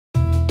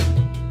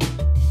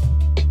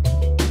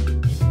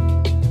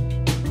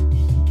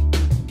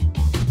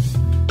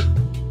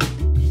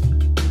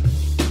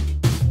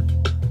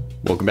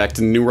Welcome back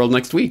to New World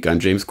Next Week. I'm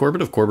James Corbett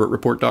of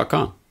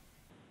Corbettreport.com.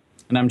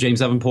 And I'm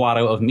James Evan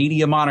Pilato of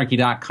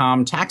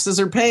MediaMonarchy.com. Taxes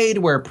are paid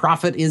where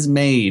profit is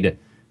made.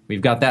 We've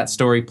got that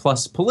story,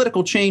 plus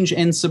political change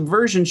and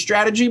subversion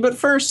strategy. But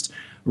first,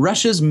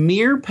 Russia's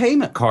mere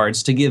payment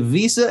cards to give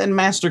Visa and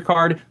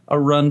MasterCard a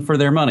run for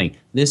their money.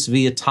 This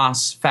via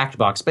TASS Fact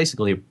Box,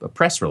 basically a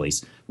press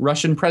release.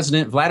 Russian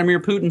President Vladimir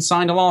Putin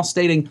signed a law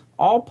stating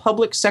all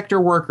public sector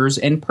workers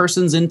and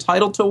persons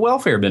entitled to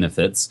welfare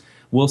benefits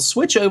will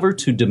switch over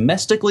to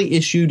domestically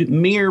issued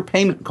mere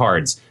payment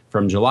cards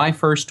from July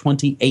 1st,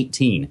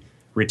 2018.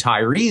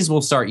 Retirees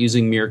will start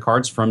using mere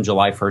cards from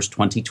July 1st,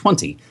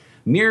 2020.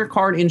 Mere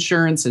card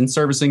insurance and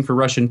servicing for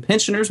Russian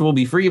pensioners will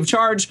be free of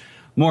charge.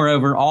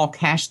 Moreover, all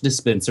cash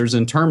dispensers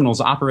and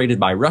terminals operated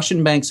by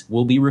Russian banks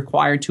will be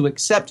required to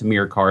accept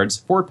mere cards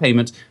for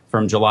payment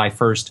from July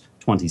 1st,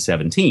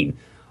 2017.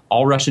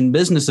 All Russian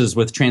businesses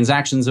with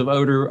transactions of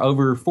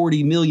over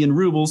 40 million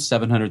rubles,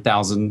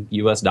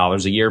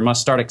 $700,000 a year, must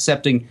start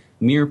accepting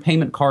mere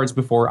payment cards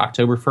before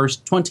October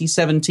 1st,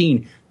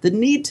 2017. The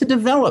need to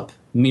develop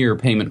mere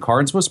payment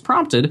cards was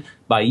prompted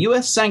by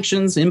U.S.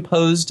 sanctions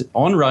imposed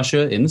on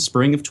Russia in the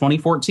spring of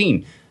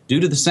 2014. Due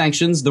to the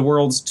sanctions, the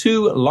world's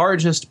two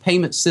largest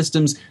payment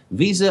systems,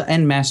 Visa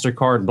and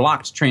MasterCard,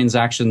 blocked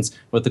transactions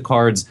with the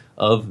cards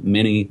of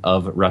many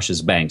of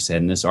Russia's banks.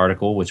 And this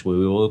article, which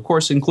we will, of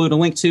course, include a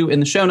link to in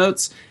the show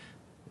notes,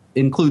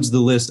 includes the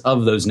list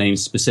of those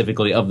names,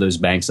 specifically of those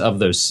banks, of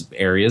those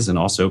areas, and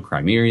also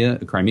Crimea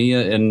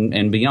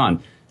and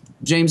beyond.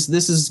 James,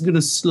 this is going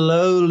to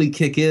slowly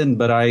kick in,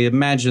 but I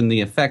imagine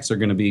the effects are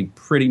going to be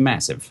pretty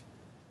massive.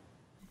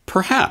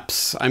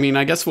 Perhaps. I mean,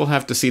 I guess we'll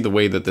have to see the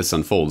way that this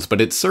unfolds,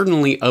 but it's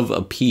certainly of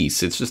a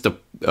piece. It's just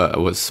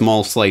a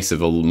small slice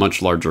of a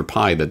much larger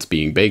pie that's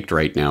being baked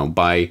right now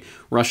by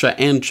Russia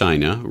and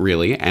China,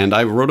 really. And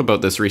I wrote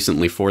about this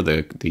recently for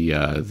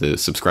the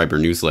subscriber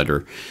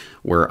newsletter,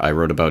 where I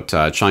wrote about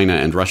China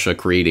and Russia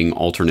creating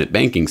alternate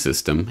banking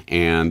system.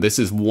 And this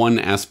is one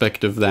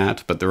aspect of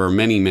that, but there are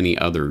many, many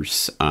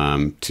others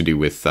to do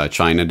with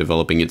China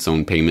developing its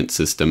own payment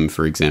system,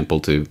 for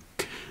example, to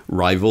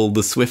rival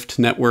the SWIFT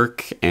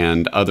network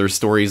and other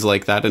stories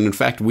like that. And in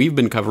fact, we've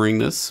been covering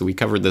this. We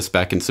covered this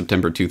back in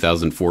September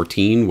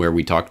 2014, where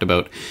we talked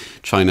about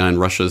China and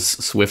Russia's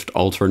SWIFT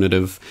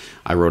alternative.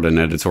 I wrote an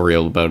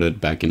editorial about it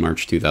back in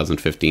March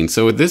 2015.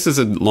 So this is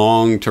a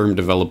long-term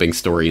developing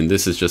story, and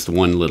this is just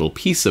one little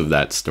piece of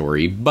that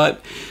story.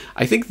 But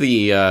I think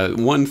the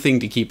one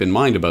thing to keep in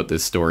mind about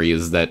this story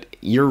is that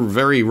you're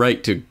very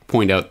right to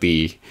point out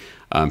the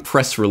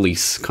press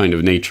release kind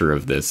of nature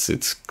of this.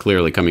 It's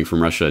clearly coming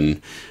from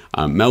Russian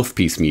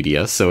mouthpiece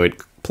media, so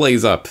it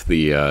plays up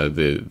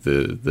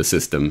the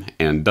system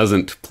and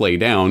doesn't play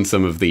down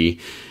some of the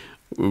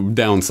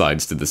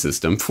downsides to the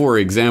system. For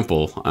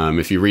example,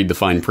 if you read the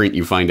fine print,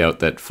 you find out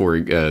that for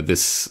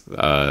this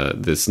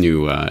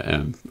new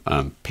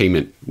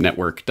payment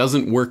network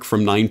doesn't work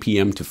from 9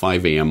 p.m. to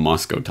 5 a.m.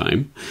 Moscow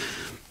time.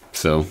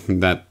 So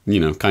that,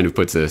 kind of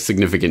puts a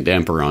significant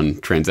damper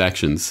on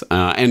transactions.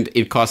 And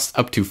it costs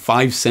up to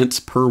 5 cents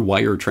per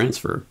wire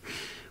transfer,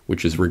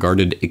 which is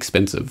regarded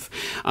expensive.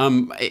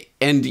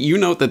 And you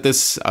note that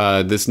this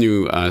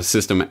new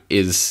system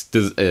is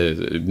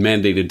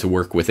mandated to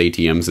work with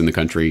ATMs in the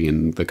country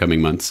in the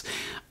coming months.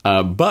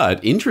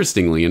 But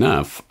interestingly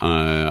enough,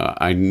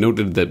 I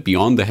noted that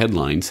Beyond the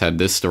Headlines had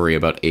this story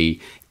about a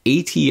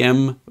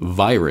ATM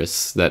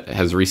virus that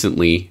has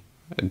recently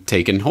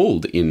taken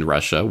hold in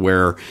Russia,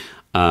 where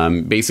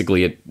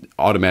basically it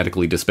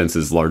automatically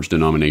dispenses large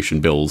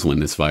denomination bills when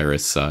this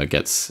virus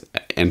gets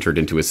entered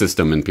into a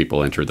system and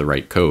people enter the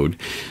right code.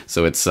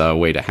 So it's a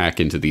way to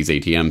hack into these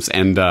ATMs.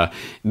 And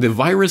the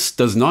virus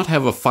does not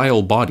have a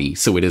file body,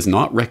 so it is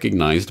not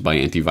recognized by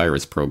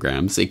antivirus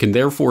programs. It can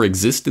therefore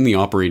exist in the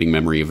operating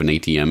memory of an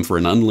ATM for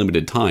an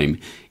unlimited time.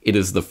 It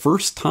is the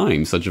first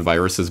time such a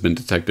virus has been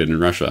detected in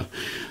Russia.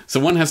 So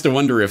one has to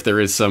wonder if there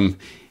is some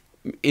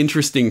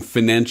interesting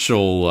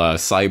financial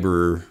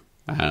cyber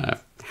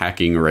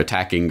hacking or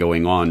attacking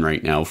going on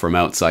right now from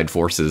outside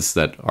forces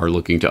that are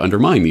looking to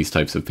undermine these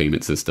types of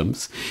payment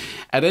systems.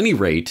 At any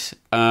rate,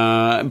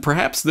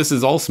 perhaps this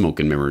is all smoke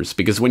and mirrors,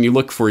 because when you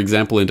look, for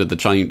example, into the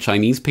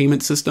Chinese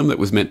payment system that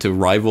was meant to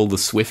rival the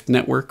SWIFT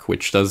network,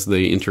 which does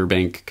the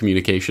interbank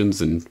communications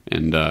and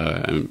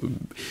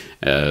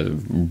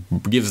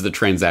gives the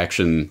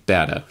transaction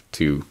data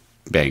to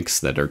banks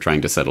that are trying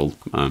to settle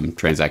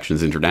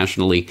transactions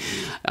internationally.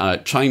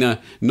 China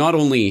not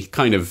only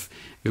kind of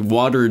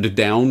watered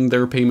down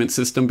their payment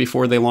system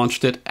before they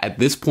launched it. At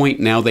this point,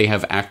 now they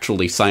have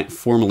actually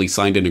formally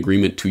signed an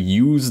agreement to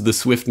use the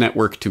SWIFT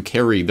network to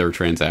carry their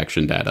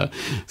transaction data.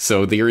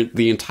 So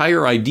the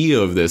entire idea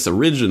of this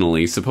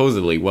originally,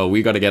 supposedly, well,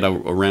 we got to get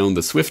around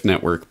the SWIFT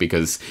network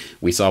because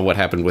we saw what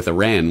happened with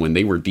Iran when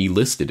they were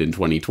delisted in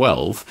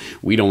 2012.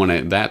 We don't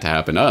want that to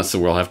happen to us, so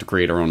we'll have to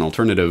create our own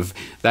alternative.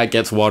 That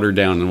gets watered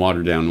down and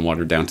watered down and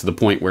watered down to the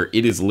point where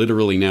it is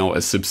literally now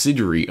a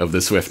subsidiary of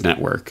the SWIFT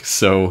network.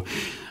 So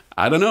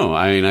I don't know.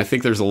 I mean, I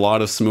think there's a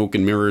lot of smoke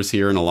and mirrors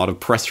here and a lot of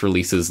press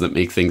releases that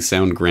make things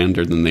sound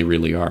grander than they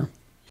really are.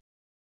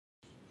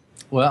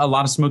 Well, a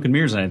lot of smoke and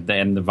mirrors,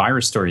 and the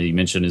virus story you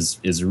mentioned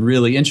is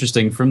really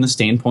interesting from the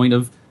standpoint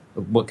of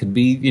what could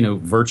be,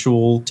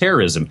 virtual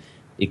terrorism.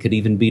 It could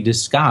even be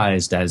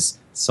disguised as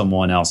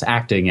someone else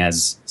acting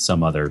as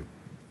some other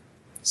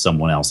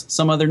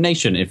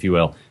nation, if you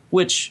will,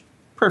 which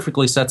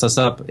perfectly sets us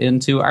up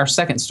into our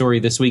second story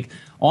this week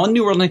on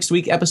New World Next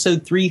Week,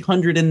 episode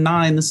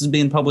 309. This is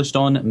being published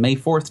on May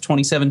 4th,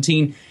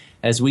 2017,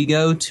 as we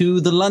go to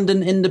the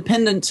London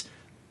Independent.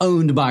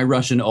 Owned by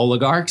Russian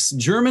oligarchs,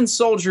 German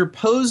soldier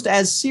posed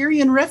as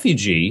Syrian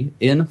refugee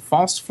in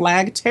false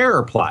flag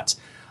terror plot.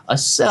 A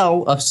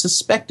cell of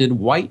suspected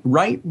white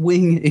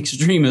right-wing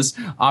extremists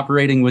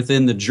operating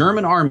within the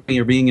German army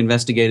are being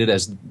investigated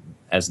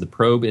as the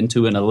probe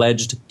into an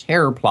alleged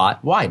terror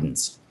plot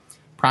widens.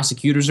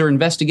 Prosecutors are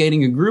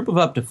investigating a group of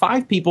up to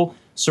 5 people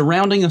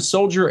surrounding a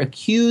soldier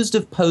accused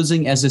of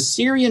posing as a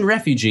Syrian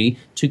refugee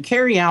to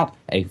carry out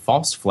a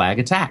false flag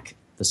attack.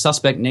 The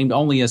suspect, named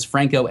only as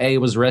Franco A.,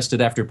 was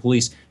arrested after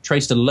police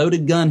traced a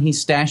loaded gun he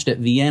stashed at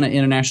Vienna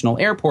International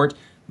Airport,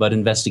 but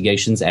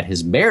investigations at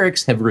his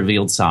barracks have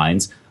revealed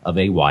signs of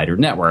a wider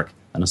network.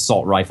 An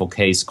assault rifle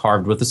case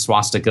carved with a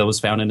swastika was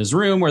found in his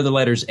room, where the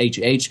letters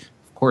HH,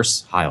 of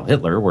course Heil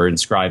Hitler, were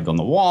inscribed on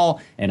the wall,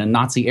 and a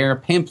Nazi-era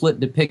pamphlet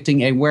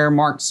depicting a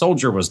wear-marked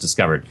soldier was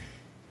discovered.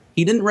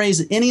 He didn't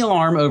raise any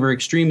alarm over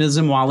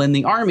extremism while in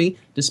the army,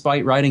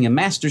 despite writing a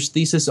master's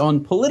thesis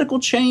on political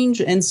change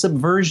and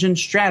subversion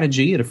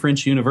strategy at a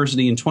French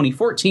university in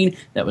 2014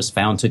 that was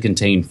found to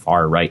contain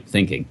far-right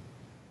thinking.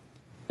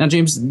 Now,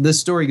 James, this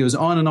story goes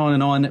on and on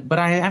and on, but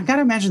I've got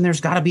to imagine there's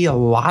got to be a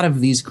lot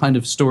of these kind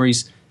of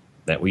stories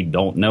that we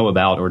don't know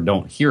about or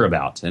don't hear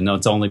about. And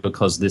it's only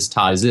because this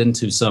ties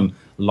into some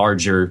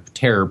larger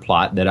terror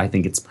plot that I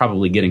think it's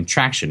probably getting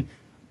traction.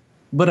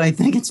 But I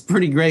think it's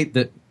pretty great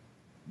that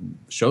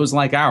shows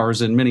like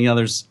ours and many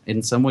others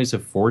in some ways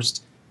have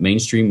forced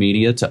mainstream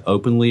media to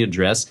openly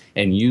address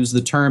and use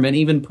the term and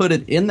even put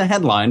it in the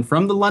headline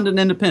from the London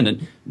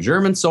Independent: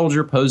 German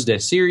soldier posed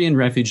as Syrian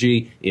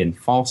refugee in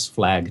false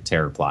flag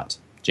terror plot.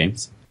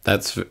 James?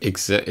 That's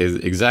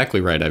exactly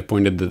right. I've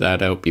pointed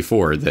that out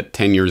before, that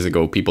 10 years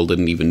ago people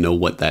didn't even know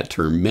what that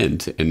term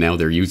meant, and now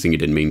they're using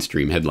it in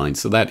mainstream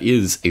headlines. So that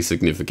is a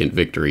significant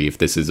victory if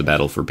this is a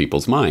battle for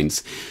people's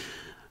minds.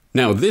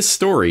 Now, this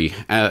story,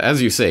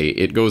 as you say,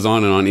 it goes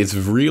on and on. It's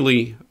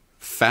really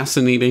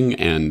fascinating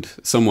and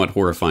somewhat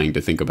horrifying to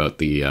think about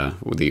the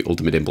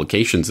ultimate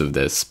implications of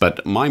this.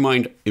 But my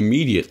mind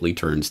immediately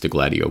turns to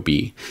Gladio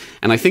B.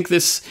 And I think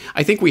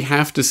we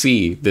have to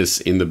see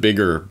this in the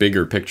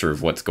bigger picture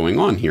of what's going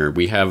on here.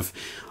 We have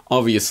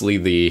obviously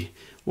the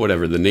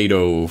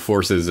NATO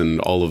forces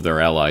and all of their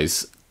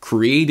allies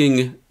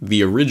creating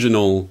the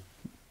original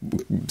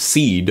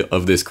seed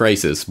of this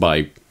crisis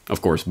by,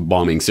 of course,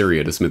 bombing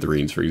Syria to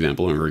smithereens, for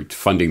example, or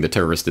funding the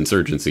terrorist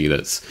insurgency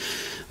that's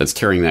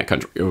tearing that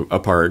country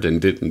apart,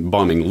 and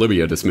bombing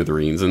Libya to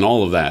smithereens, and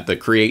all of that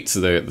creates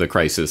the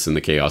crisis and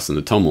the chaos and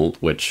the tumult,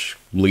 which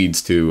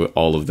leads to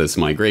all of this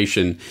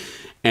migration.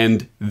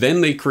 And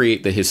then they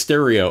create the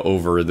hysteria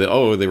over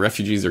the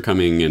refugees are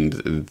coming,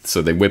 and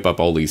so they whip up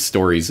all these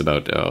stories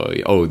about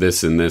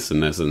this and this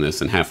and this and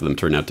this, and half of them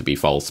turn out to be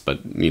false,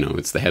 but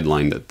it's the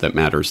headline that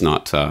matters,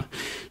 not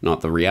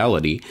the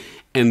reality.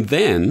 And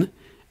then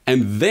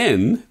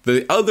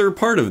the other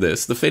part of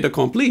this, the fait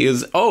accompli,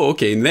 is,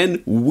 and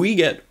then we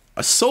get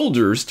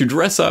soldiers to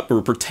dress up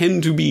or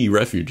pretend to be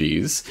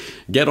refugees,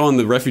 get on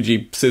the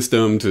refugee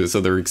system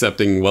so they're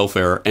accepting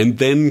welfare, and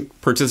then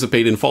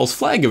participate in false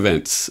flag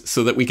events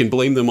so that we can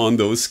blame them on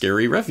those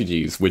scary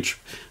refugees, which,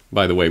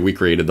 by the way, we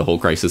created the whole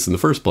crisis in the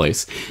first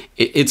place.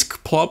 It's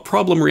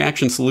problem,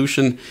 reaction,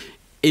 solution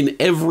in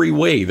every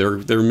way.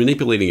 They're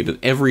manipulating it on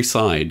every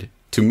side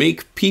to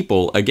make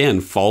people, again,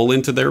 fall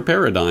into their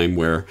paradigm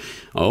where,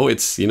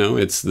 it's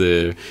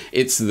the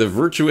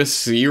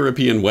virtuous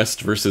European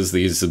West versus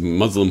these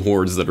Muslim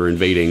hordes that are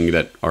invading,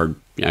 that are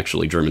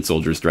actually German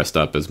soldiers dressed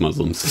up as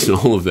Muslims, and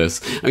all of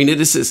this. I mean,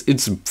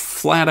 it's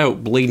flat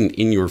out blatant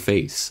in your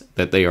face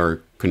that they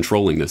are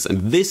controlling this.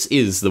 And this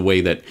is the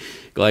way that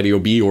Gladio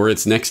B, or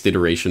its next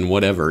iteration,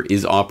 whatever,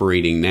 is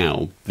operating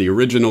now. The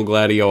original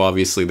Gladio,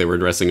 obviously, they were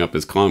dressing up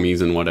as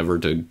commies and whatever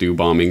to do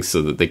bombings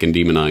so that they can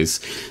demonize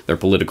their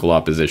political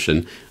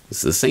opposition.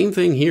 It's the same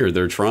thing here.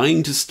 They're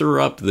trying to stir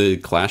up the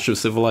clash of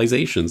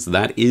civilizations.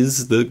 That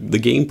is the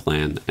game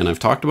plan. And I've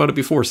talked about it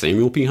before.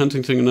 Samuel P.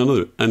 Huntington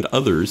and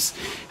others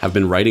have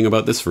been writing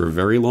about this for a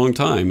very long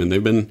time, and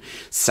they've been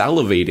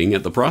salivating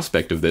at the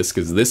prospect of this,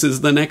 because this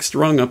is the next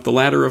rung up the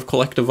ladder of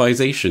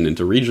collectivization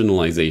into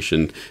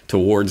regionalization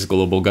towards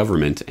global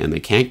government. And they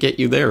can't get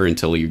you there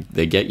until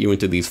they get you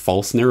into these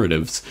false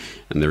narratives,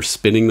 and they're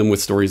spinning them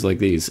with stories like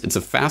these. It's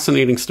a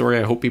fascinating story.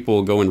 I hope people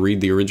will go and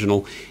read the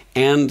original.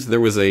 And there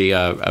was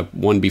a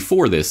one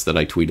before this that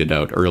I tweeted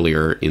out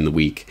earlier in the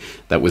week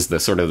that was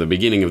the sort of the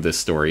beginning of this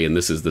story, and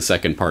this is the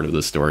second part of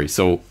the story.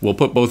 So we'll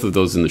put both of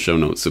those in the show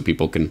notes so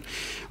people can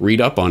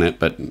read up on it.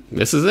 But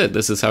this is it.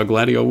 This is how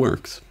Gladio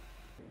works.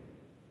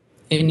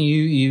 And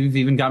you've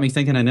even got me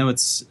thinking. I know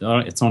it's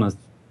on a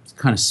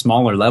kind of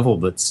smaller level,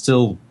 but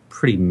still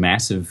pretty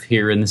massive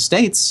here in the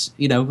States.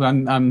 You know,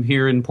 I'm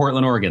here in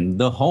Portland, Oregon,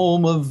 the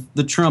home of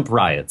the Trump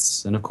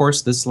riots. And of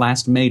course, this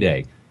last May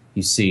Day,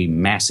 you see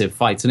massive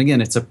fights. And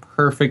again, it's a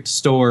perfect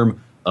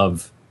storm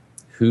of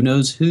who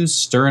knows who's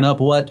stirring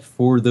up what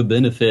for the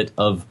benefit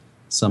of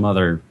some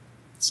other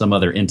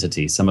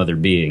entity, some other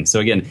being. So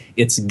again,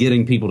 it's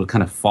getting people to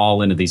kind of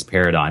fall into these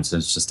paradigms.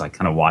 And it's just, I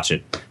kind of watch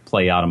it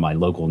play out in my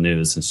local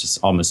news. It's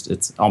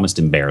almost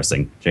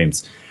embarrassing,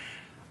 James.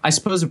 I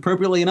suppose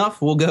appropriately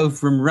enough, we'll go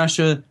from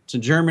Russia to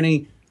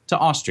Germany to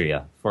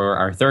Austria for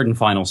our third and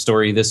final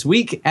story this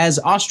week. As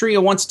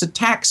Austria wants to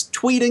tax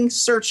tweeting,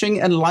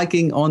 searching, and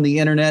liking on the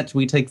internet.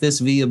 We take this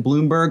via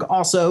Bloomberg,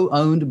 also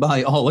owned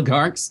by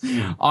oligarchs.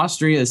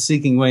 Austria is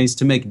seeking ways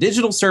to make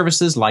digital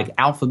services like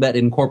Alphabet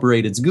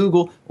Incorporated's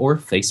Google or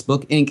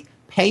Facebook Inc.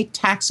 pay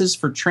taxes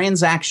for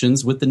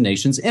transactions with the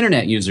nation's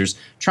internet users,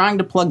 trying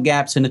to plug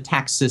gaps in a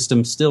tax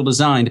system still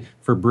designed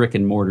for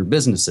brick-and-mortar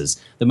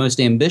businesses. The most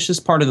ambitious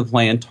part of the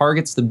plan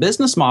targets the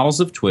business models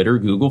of Twitter,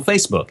 Google,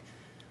 Facebook.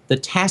 The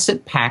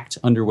tacit pact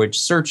under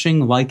which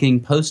searching, liking,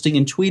 posting,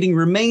 and tweeting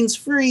remains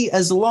free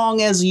as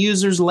long as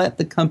users let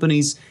the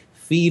companies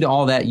feed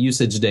all that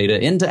usage data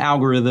into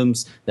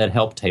algorithms that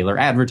help tailor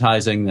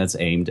advertising that's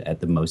aimed at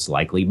the most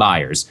likely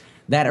buyers.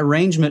 That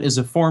arrangement is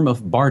a form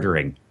of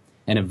bartering,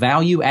 and a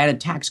value-added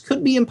tax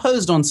could be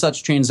imposed on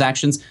such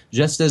transactions,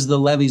 just as the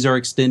levies are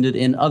extended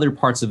in other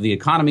parts of the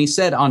economy,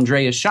 said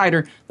Andreas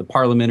Scheider, the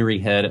parliamentary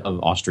head of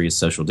Austria's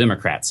Social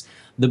Democrats.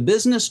 The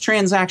business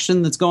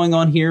transaction that's going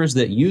on here is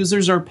that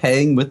users are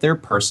paying with their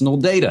personal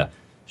data,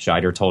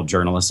 Scheider told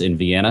journalists in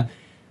Vienna.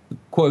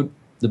 Quote,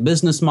 the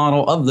business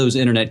model of those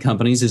internet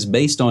companies is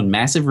based on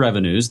massive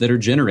revenues that are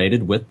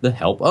generated with the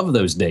help of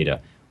those data.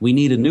 We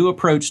need a new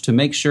approach to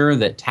make sure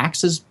that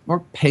taxes are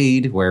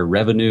paid where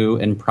revenue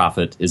and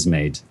profit is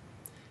made.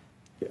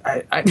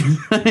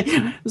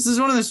 This is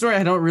one of the stories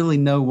I don't really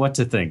know what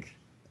to think.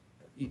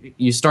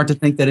 You start to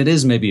think that it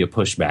is maybe a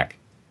pushback.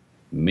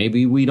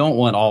 Maybe we don't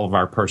want all of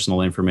our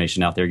personal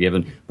information out there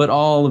given, but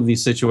all of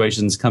these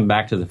situations come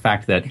back to the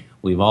fact that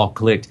we've all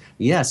clicked,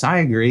 yes, I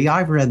agree,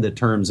 I've read the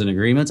terms and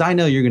agreements, I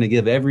know you're going to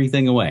give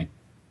everything away.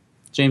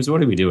 James,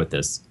 what do we do with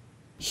this?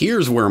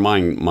 Here's where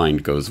my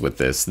mind goes with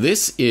this.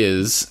 This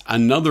is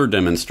another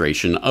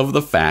demonstration of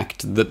the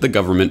fact that the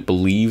government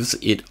believes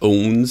it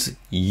owns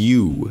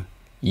you.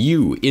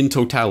 You, in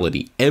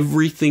totality,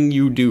 everything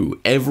you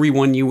do,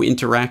 everyone you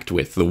interact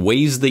with, the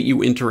ways that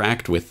you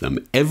interact with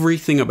them,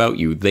 everything about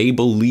you, they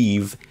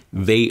believe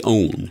they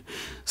own.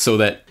 So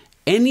that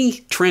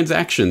any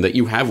transaction that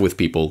you have with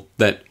people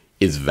that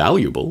is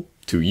valuable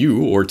to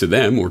you or to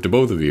them or to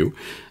both of you,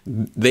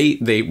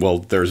 well,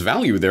 there's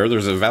value there.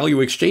 There's a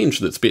value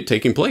exchange that's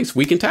taking place.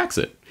 We can tax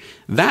it.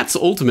 That's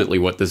ultimately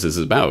what this is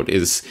about,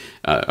 is,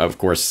 of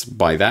course,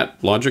 by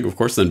that logic, of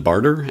course, then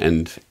barter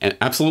and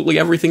absolutely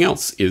everything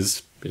else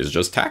is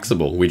just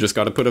taxable. We just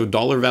got to put a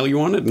dollar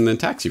value on it and then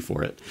tax you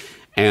for it.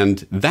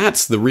 And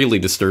that's the really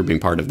disturbing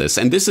part of this.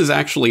 And this is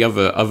actually of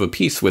a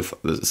piece with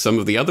some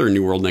of the other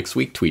New World Next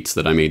Week tweets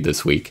that I made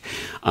this week.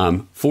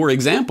 For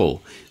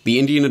example, the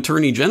Indian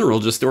Attorney General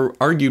just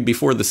argued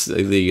before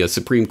the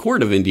Supreme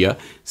Court of India,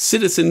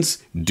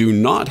 citizens do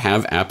not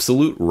have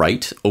absolute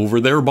right over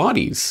their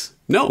bodies.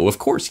 No, of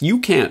course, you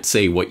can't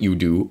say what you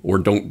do or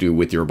don't do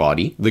with your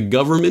body. The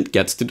government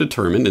gets to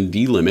determine and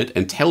delimit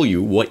and tell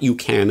you what you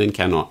can and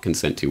cannot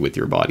consent to with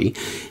your body.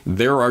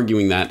 They're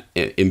arguing that,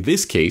 in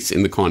this case,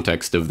 in the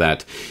context of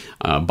that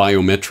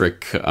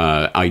biometric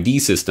ID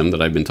system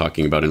that I've been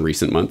talking about in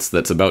recent months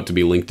that's about to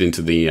be linked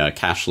into the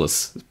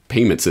cashless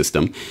payment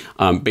system,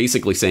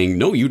 basically saying,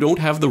 no, you don't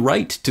have the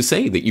right to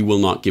say that you will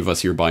not give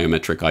us your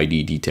biometric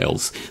ID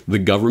details. The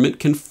government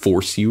can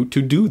force you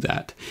to do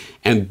that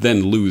and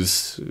then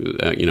lose,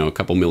 a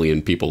couple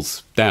million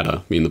people's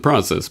data in the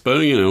process. But,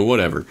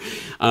 whatever.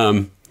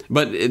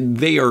 But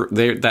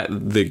that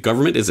the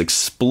government is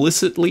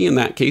explicitly in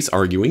that case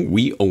arguing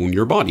we own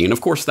your body. And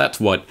of course, that's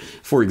what,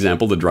 for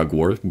example, the drug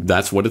war,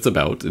 that's what it's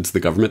about. It's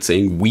the government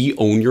saying we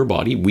own your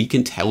body. We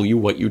can tell you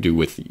what you do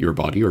with your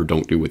body or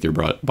don't do with your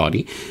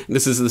body. And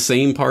this is the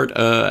same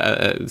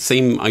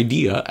same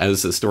idea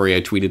as a story I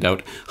tweeted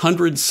out.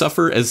 Hundreds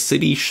suffer as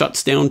city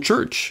shuts down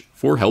church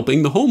for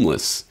helping the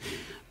homeless.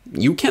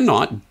 You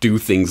cannot do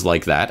things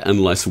like that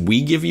unless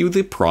we give you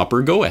the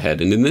proper go-ahead.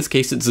 And in this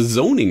case, it's a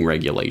zoning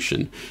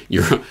regulation.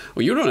 You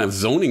don't have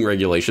zoning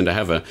regulation to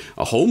have a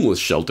homeless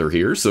shelter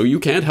here, so you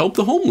can't help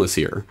the homeless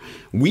here.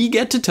 We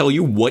get to tell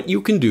you what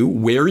you can do,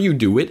 where you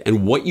do it,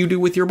 and what you do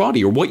with your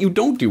body, or what you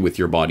don't do with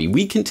your body.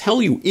 We can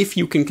tell you if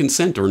you can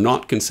consent or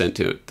not consent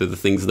to the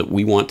things that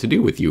we want to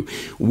do with you.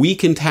 We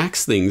can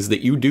tax things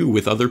that you do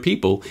with other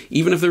people.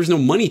 Even if there's no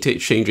money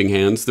changing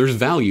hands, there's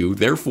value.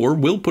 Therefore,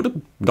 we'll put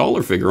a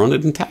dollar figure on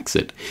it and tax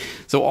it.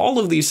 So all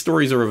of these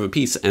stories are of a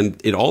piece,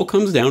 and it all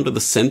comes down to the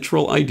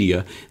central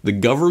idea. The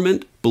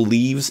government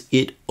believes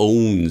it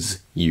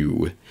owns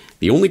you.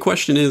 The only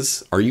question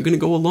is, are you going to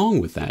go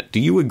along with that? Do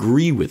you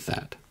agree with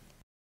that?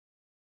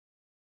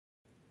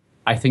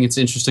 I think it's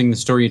interesting, the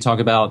story you talk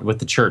about with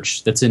the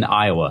church that's in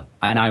Iowa.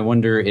 And I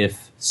wonder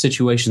if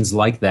situations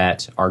like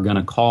that are going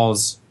to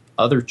cause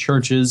other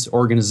churches,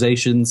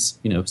 organizations,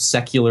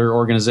 secular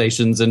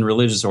organizations and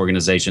religious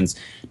organizations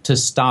to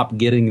stop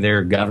getting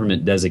their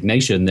government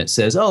designation that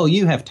says, oh,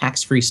 you have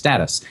tax-free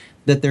status,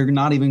 that they're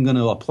not even going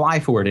to apply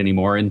for it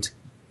anymore and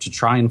to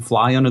try and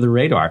fly under the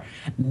radar.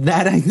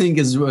 That, I think,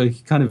 is a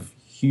kind of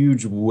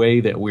huge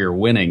way that we're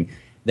winning,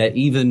 that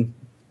even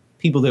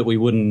people that we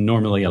wouldn't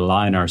normally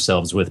align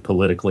ourselves with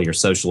politically or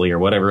socially or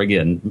whatever,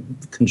 again,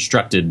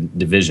 constructed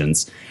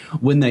divisions,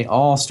 when they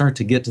all start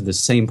to get to the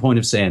same point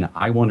of saying,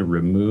 I want to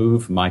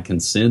remove my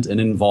consent and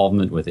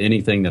involvement with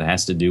anything that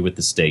has to do with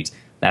the state,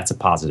 that's a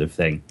positive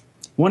thing.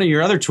 One of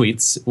your other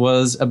tweets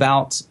was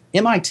about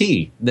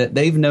MIT, that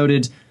they've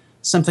noted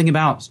something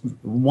about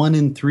 1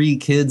 in 3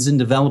 kids in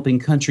developing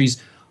countries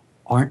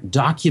aren't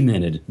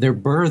documented. Their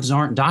births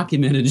aren't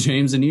documented,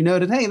 James, and you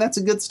noted, hey, that's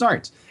a good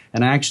start.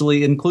 And I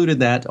actually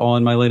included that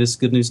on my latest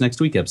Good News Next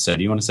Week episode.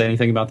 Do you want to say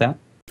anything about that?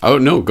 Oh,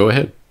 no, go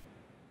ahead.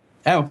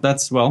 Oh, that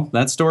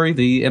story,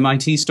 the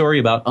MIT story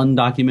about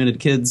undocumented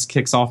kids,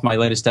 kicks off my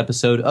latest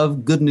episode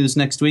of Good News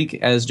Next Week.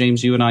 As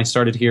James, you and I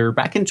started here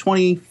back in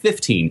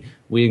 2015,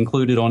 we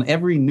included on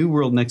every New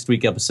World Next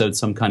Week episode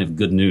some kind of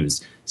good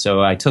news.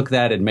 So I took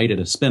that and made it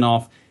a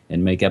spinoff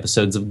and make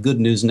episodes of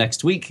Good News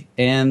Next Week.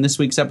 And this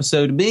week's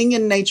episode, Being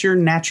in Nature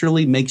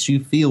Naturally Makes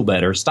You Feel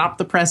Better. Stop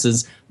the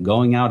presses.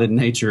 Going out in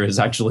nature is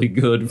actually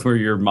good for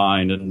your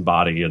mind and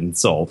body and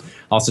soul.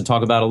 Also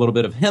talk about a little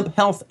bit of hemp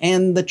health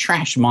and the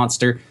trash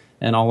monster.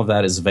 And all of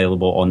that is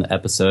available on the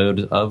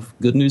episode of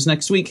Good News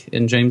Next Week.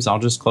 And James, I'll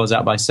just close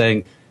out by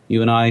saying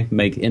you and I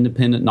make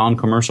independent,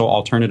 non-commercial,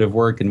 alternative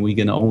work, and we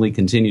can only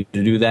continue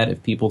to do that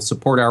if people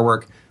support our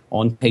work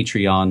on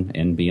Patreon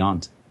and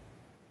beyond.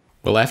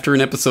 Well, after an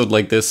episode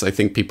like this, I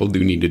think people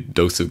do need a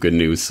dose of good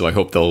news, so I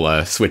hope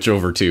they'll switch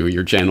over to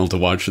your channel to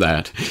watch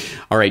that.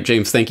 All right,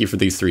 James, thank you for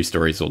these 3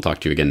 stories. We'll talk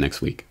to you again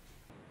next week.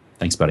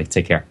 Thanks, buddy.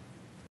 Take care.